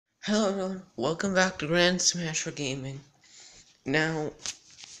Hello everyone, welcome back to Grand Smasher Gaming. Now,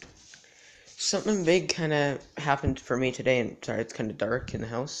 something big kind of happened for me today, and sorry, it's kind of dark in the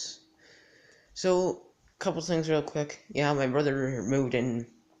house. So, couple things real quick. Yeah, my brother moved in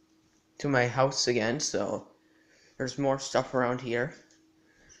to my house again, so there's more stuff around here.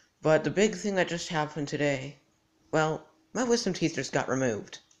 But the big thing that just happened today, well, my wisdom teeth just got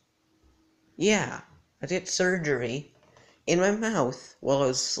removed. Yeah, I did surgery in my mouth while I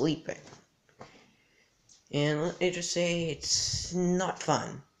was sleeping. And let me just say, it's not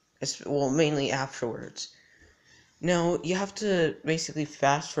fun. Well, mainly afterwards. Now, you have to basically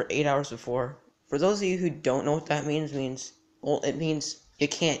fast for 8 hours before. For those of you who don't know what that means, well, it means you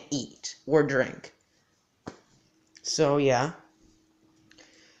can't eat or drink. So, yeah.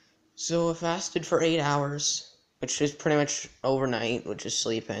 So, I fasted for 8 hours, which is pretty much overnight, which is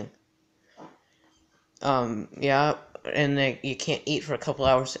sleeping. Yeah, and you can't eat for a couple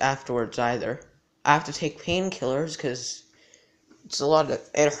hours afterwards either. I have to take painkillers because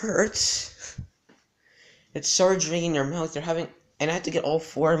it hurts. It's surgery in your mouth. And I had to get all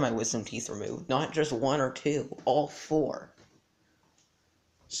 4 of my wisdom teeth removed, not just 1 or 2, all 4.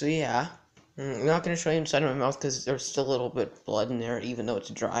 So yeah, I'm not going to show you inside of my mouth because there's still a little bit of blood in there, even though it's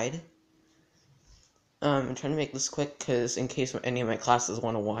dried. I'm trying to make this quick because in case any of my classes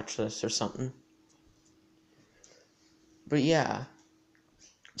want to watch this or something. But yeah,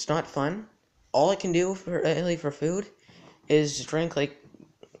 it's not fun. All I can do for food is drink like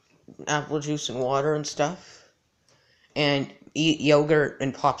apple juice and water and stuff, and eat yogurt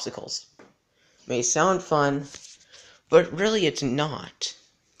and popsicles. May sound fun, but really it's not.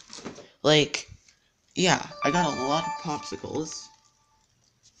 Like, yeah, I got a lot of popsicles.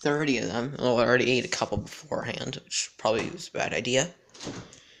 30 of them. Oh, I already ate a couple beforehand, which probably was a bad idea.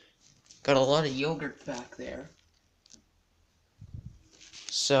 Got a lot of yogurt back there.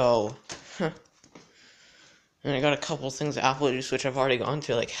 So, and I got a couple things of apple juice, which I've already gone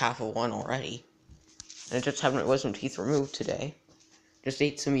through like half of one already. And I just had my wisdom teeth removed today. Just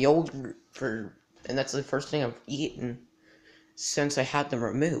ate some yogurt and that's the first thing I've eaten since I had them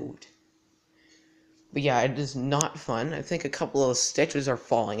removed. But yeah, it is not fun. I think a couple of stitches are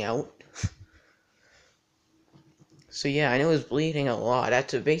falling out. So yeah, I know it was bleeding a lot. I had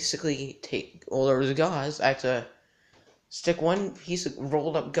to basically there was gauze. I had to stick one piece of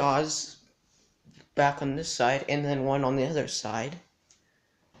rolled up gauze back on this side and then one on the other side.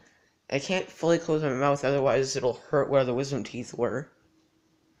 I can't fully close my mouth, otherwise it'll hurt where the wisdom teeth were.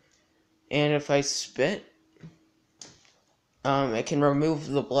 And if I spit, it can remove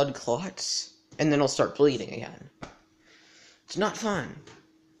the blood clots, and then it'll start bleeding again. It's not fun.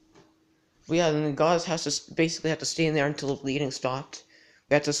 But yeah, then the gauze basically have to stay in there until the bleeding stopped.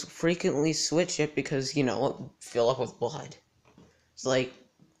 We have to frequently switch it because, it'll fill up with blood. It's like,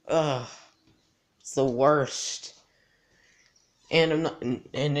 ugh, it's the worst. And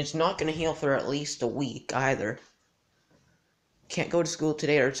it's not gonna heal for at least a week either. Can't go to school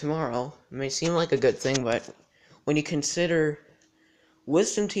today or tomorrow. It may seem like a good thing, but when you consider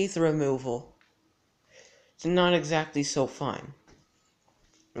wisdom teeth removal, it's not exactly so fun.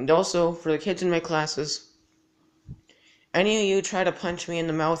 And also, for the kids in my classes, any of you try to punch me in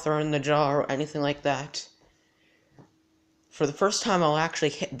the mouth or in the jaw or anything like that, for the first time I'll actually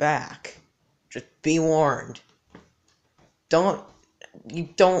hit back. Just be warned. You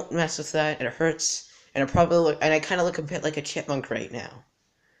don't mess with that, it hurts, and I kinda look a bit like a chipmunk right now.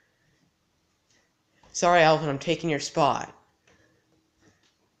 Sorry, Alvin, I'm taking your spot.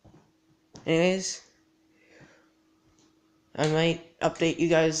 Anyways, I might update you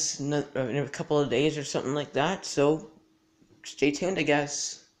guys in a couple of days or something like that, so stay tuned, I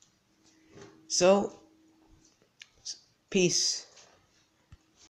guess. So, peace.